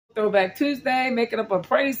Throwback Tuesday, making up a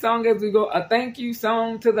praise song as we go, a thank you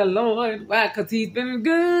song to the Lord. Why? Because he's been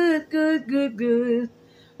good, good, good, good.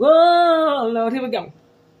 Whoa, Lord, here we go.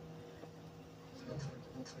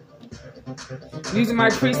 Using my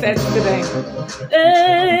presets today.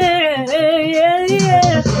 Yeah,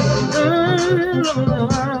 yeah.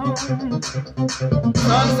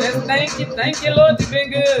 Song says, thank you, Lord, you've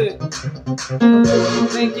been good.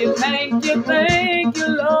 Thank you,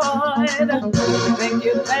 Lord.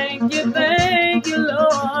 Thank you,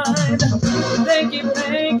 Lord.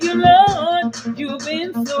 Thank you, Lord. You've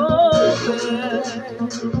been so good.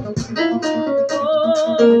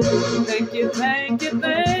 Oh, thank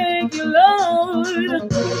you,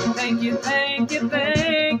 Lord. Thank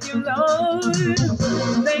you, Lord.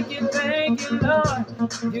 Thank you, Lord.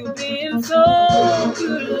 You've been so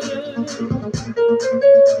good.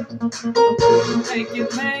 Thank you,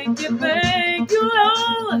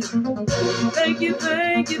 Lord. Thank you,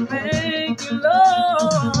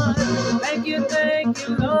 Lord. Thank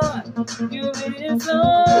you, Lord. You've been so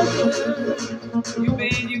good.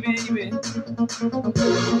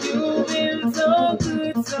 You've been so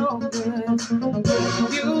good, so good.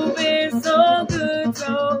 You've been so good,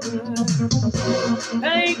 so good.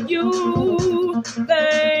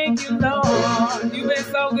 Thank you, Lord. You've been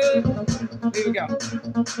so good. Here we go.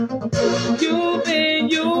 You've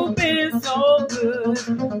been so good.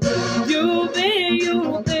 You've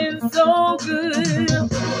been so good.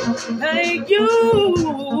 Thank you,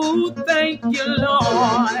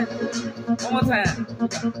 Lord. One more time.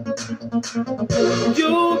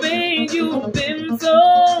 You've been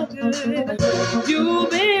so good.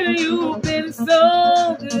 You've been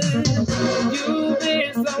so good. You've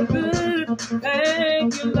been so good.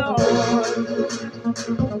 Thank you, Lord.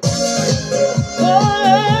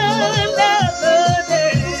 Another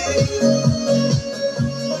day,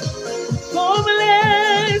 for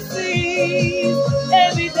blessings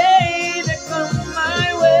every day that come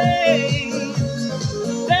my way.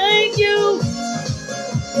 Thank you.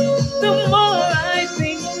 The more I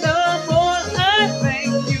think, the more I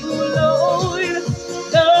thank you, Lord.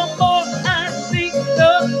 The more I think,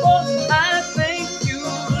 the more I thank you,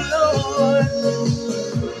 Lord.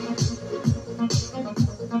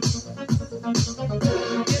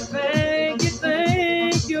 Thank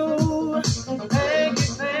you.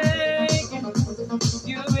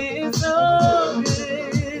 You've been so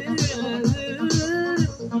good.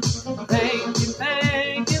 Thank you.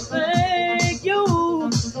 Thank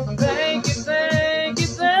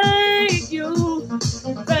you,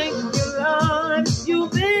 Lord.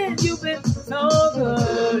 You've been so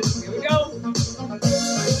good. Here we go.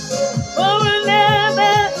 For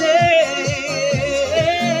another day,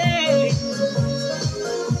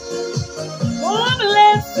 for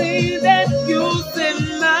blessing that you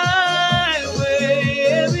send my way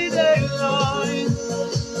every day, Lord.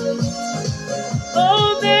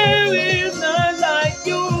 Oh, there is none like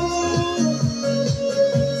you.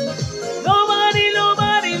 Nobody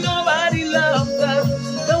loves us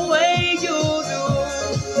the way you do.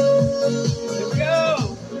 Here we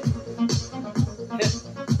go.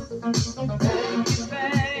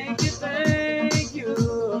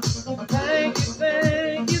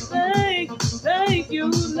 Thank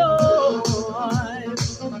you, Lord.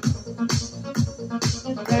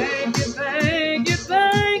 Thank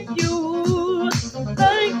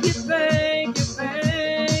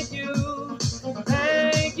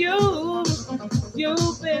you.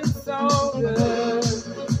 You've been so good.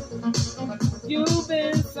 You've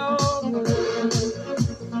been so good.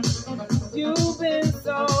 You've been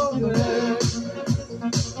so good.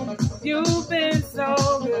 You've been so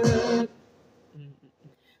good.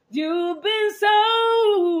 You've been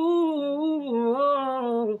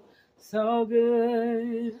so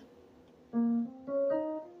good.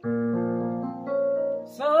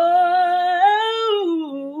 So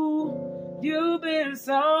you've been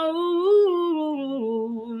so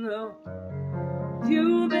good.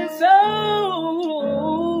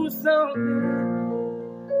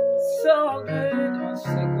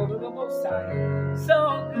 Go to the both sides.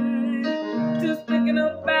 So good. Just thinking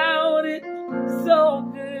about it.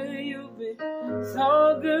 So good. You've been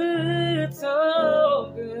so good,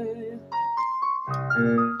 so good.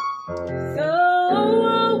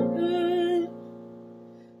 So good.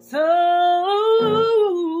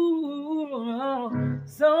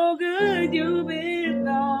 So good. You've been,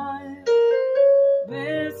 Lord.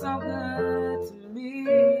 Been so good to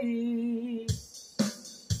me.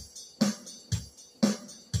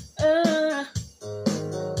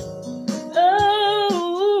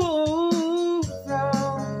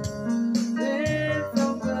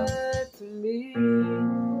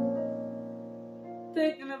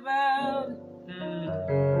 Thinking about it.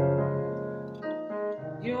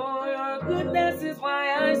 Your goodness is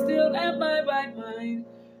why I still have my right mind.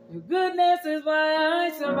 Your goodness is why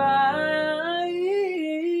I survive.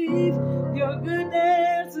 Your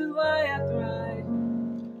goodness is why I thrive.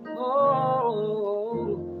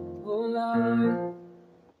 Oh, Lord.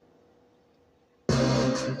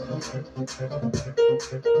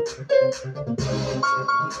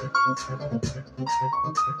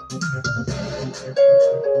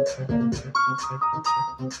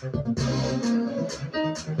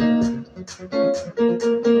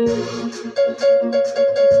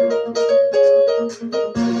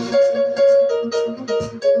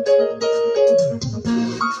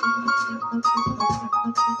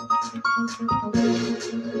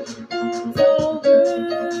 So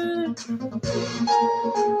good.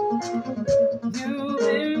 You've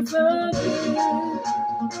been so good.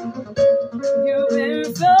 You've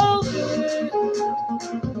been so good.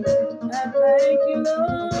 I thank you,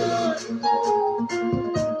 Lord.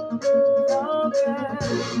 So good.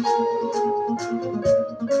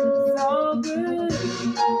 So good.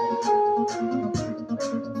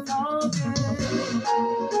 So good.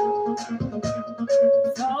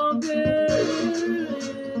 So good.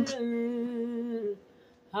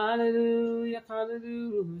 Hallelujah,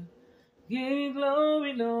 hallelujah. Give you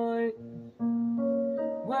glory, Lord.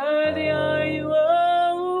 Worthy are you,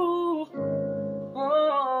 oh,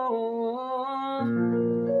 oh.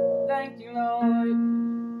 Thank you, Lord.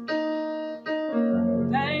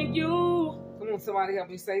 Thank you. Come on, somebody help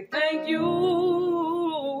me say thank you.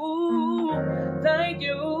 Thank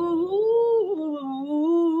you,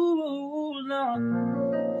 Lord.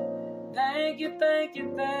 Thank you, thank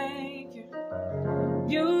you, thank you.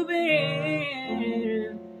 You've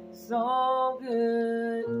been so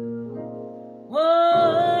good. Whoa,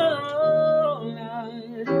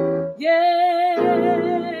 Lord. Yeah.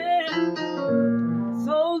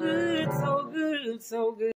 So good, so good, so good.